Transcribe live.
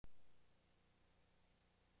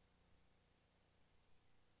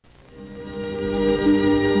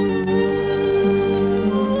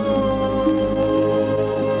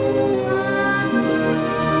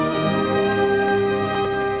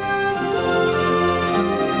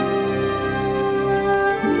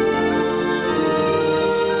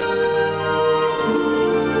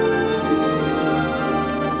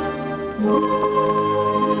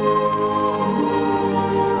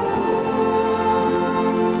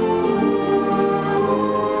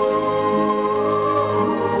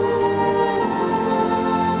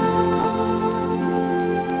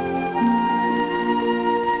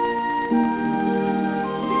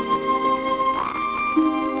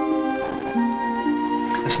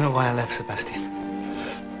not why I left, Sebastian.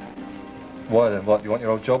 Why then? What, you want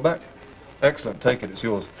your old job back? Excellent, take it, it's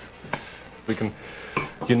yours. We can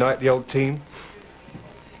unite the old team.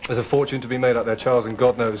 There's a fortune to be made out there, Charles, and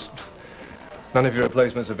God knows none of your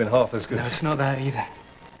replacements have been half as good. No, it's not that either.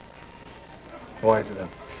 Why is it then?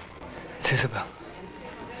 It's Isabel.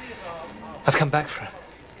 I've come back for her.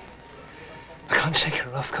 I can't shake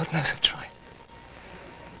her off. God knows I've tried.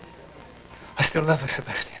 I still love her,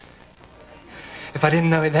 Sebastian. If I didn't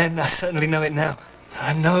know it then, I certainly know it now.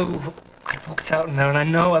 I know I walked out on her, and I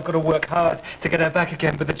know I've got to work hard to get her back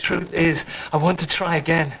again, but the truth is, I want to try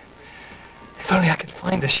again. If only I could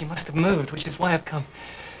find her. She must have moved, which is why I've come.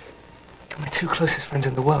 You're my two closest friends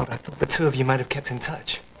in the world. I thought the two of you might have kept in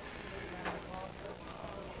touch.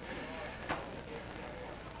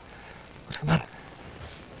 What's the matter?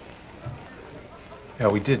 Yeah,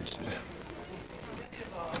 we did.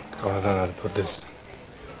 God, I don't know how to put this.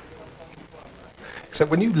 Except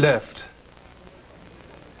when you left,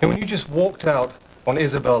 and when you just walked out on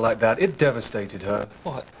Isabel like that, it devastated her.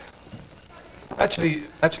 What? Actually,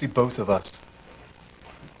 both of us.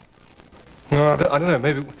 No, I don't know,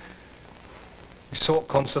 maybe we sought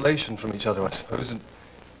consolation from each other, I suppose, and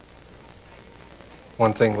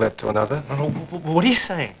one thing led to another. What are you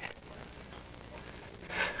saying?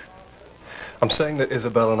 I'm saying that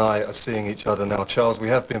Isabel and I are seeing each other now, Charles. We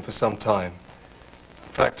have been for some time.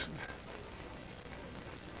 In fact,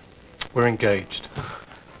 we're engaged.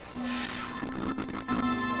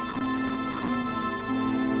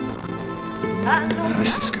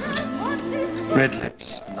 This is good. Red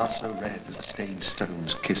lips, not so red as the stained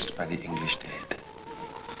stones kissed by the English dead.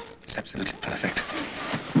 It's absolutely perfect.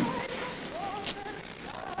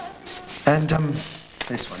 And,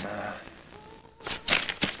 this one,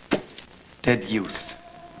 Dead Youth.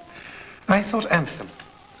 I thought Anthem.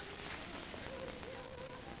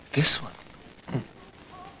 This one?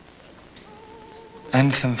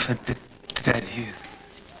 Anthem for Dead Youth.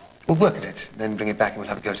 We'll work at it, then bring it back and we'll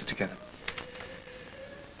have a go at it together.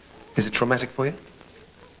 Is it traumatic for you?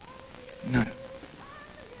 No.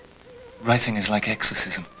 Writing is like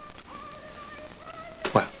exorcism.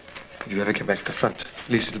 Well, if you ever get back to the front, at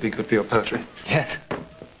least it'll be good for your poetry. Yes.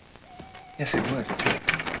 Yes, it would.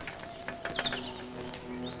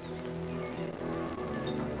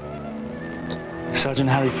 Sergeant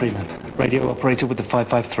Harry Freeman, radio operator with the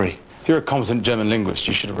 553. If you're a competent German linguist,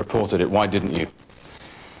 you should have reported it. Why didn't you?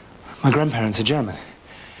 My grandparents are German.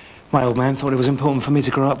 My old man thought it was important for me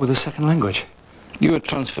to grow up with a second language. You were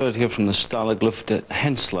transferred here from the Stalag Luft at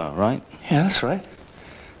Henslow, right? Yeah, that's right.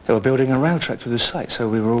 They were building a rail track through the site, so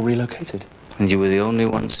we were all relocated. And you were the only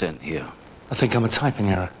one sent here? I think I'm a typing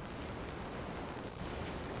error.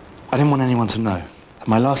 I didn't want anyone to know. At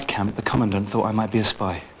my last camp, the commandant thought I might be a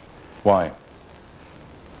spy. Why?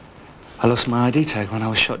 I lost my ID tag when I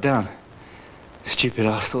was shot down. Stupid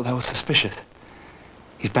ass thought that was suspicious.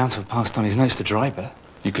 He's bound to have passed on his notes to Dryber.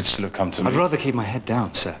 You could still have come to me. I'd rather keep my head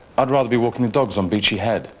down, sir. I'd rather be walking the dogs on Beachy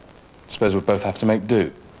Head. Suppose we'll both have to make do.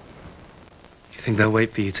 Do you think they'll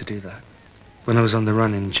wait for you to do that? When I was on the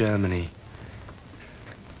run in Germany,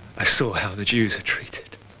 I saw how the Jews are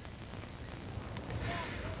treated.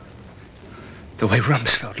 The way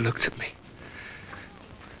Rumsfeld looked at me.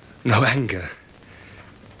 No anger.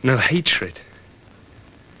 No hatred.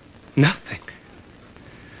 Nothing.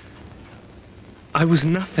 I was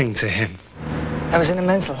nothing to him. I was in a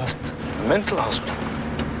mental hospital. A mental hospital?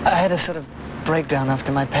 I had a sort of breakdown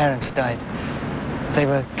after my parents died. They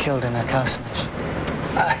were killed in a car smash.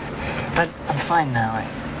 But I'm fine now.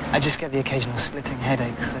 I just get the occasional splitting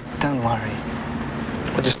headaches. So don't worry.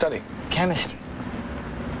 What'd you study? Chemistry.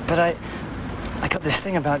 But I got this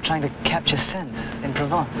thing about trying to capture scents in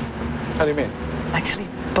Provence. How do you mean? Actually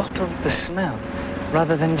bottle the smell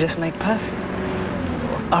rather than just make perfume.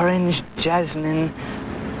 Orange, jasmine,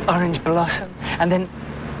 orange blossom, and then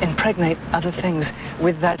impregnate other things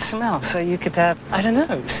with that smell. So you could have, I don't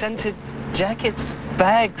know, scented jackets,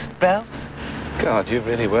 bags, belts. God, you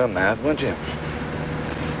really were mad, weren't you?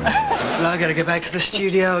 Well, I gotta get back to the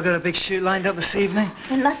studio. I've got a big shoot lined up this evening.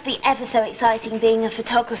 It must be ever so exciting being a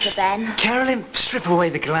photographer, Ben. Carolyn, strip away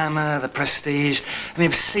the glamour, the prestige, and the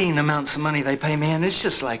obscene amounts of money they pay me, and it's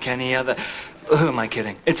just like any other... Who am I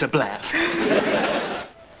kidding? It's a blast.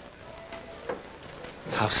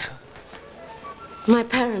 How so? My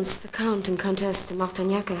parents, the Count and Countess de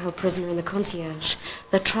Martignac, are held prisoner in the concierge.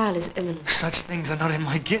 Their trial is imminent. Such things are not in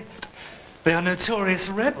my gift. They are notorious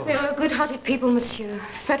rebels. They were good-hearted people, monsieur.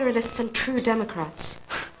 Federalists and true Democrats.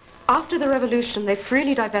 After the revolution, they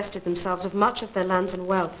freely divested themselves of much of their lands and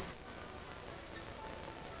wealth.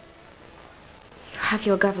 You have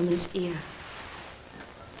your government's ear.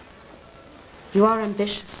 You are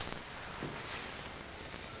ambitious.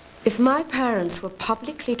 If my parents were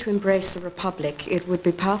publicly to embrace the Republic, it would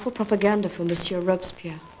be powerful propaganda for Monsieur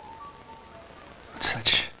Robespierre. But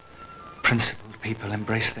such principled people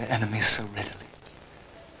embrace their enemies so readily.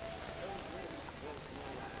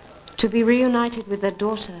 To be reunited with their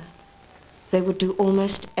daughter, they would do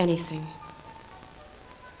almost anything.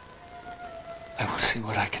 I will see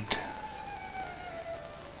what I can do.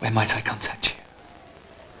 Where might I contact you?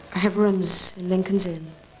 I have rooms in Lincoln's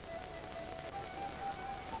Inn.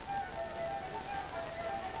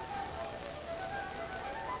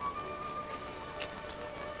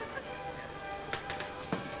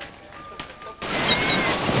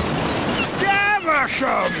 Damn!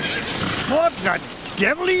 What the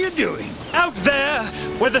devil are you doing? Out there,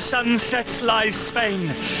 where the sun sets, lies Spain,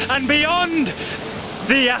 and beyond,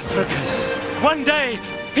 the Africas. One day,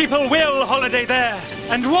 people will holiday there,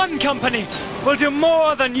 and one company will do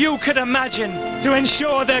more than you could imagine to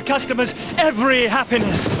ensure their customers every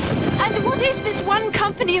happiness. And what is this one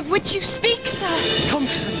company of which you speak, sir?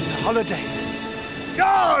 Thompson Holidays.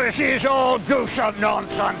 Oh, this is all goose and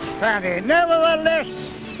nonsense, Fanny. Nevertheless,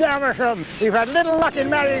 Damersham, you've had little luck in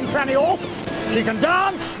marrying Fanny off. She can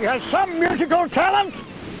dance, she has some musical talent.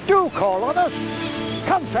 Do call on us.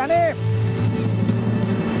 Come, Fanny.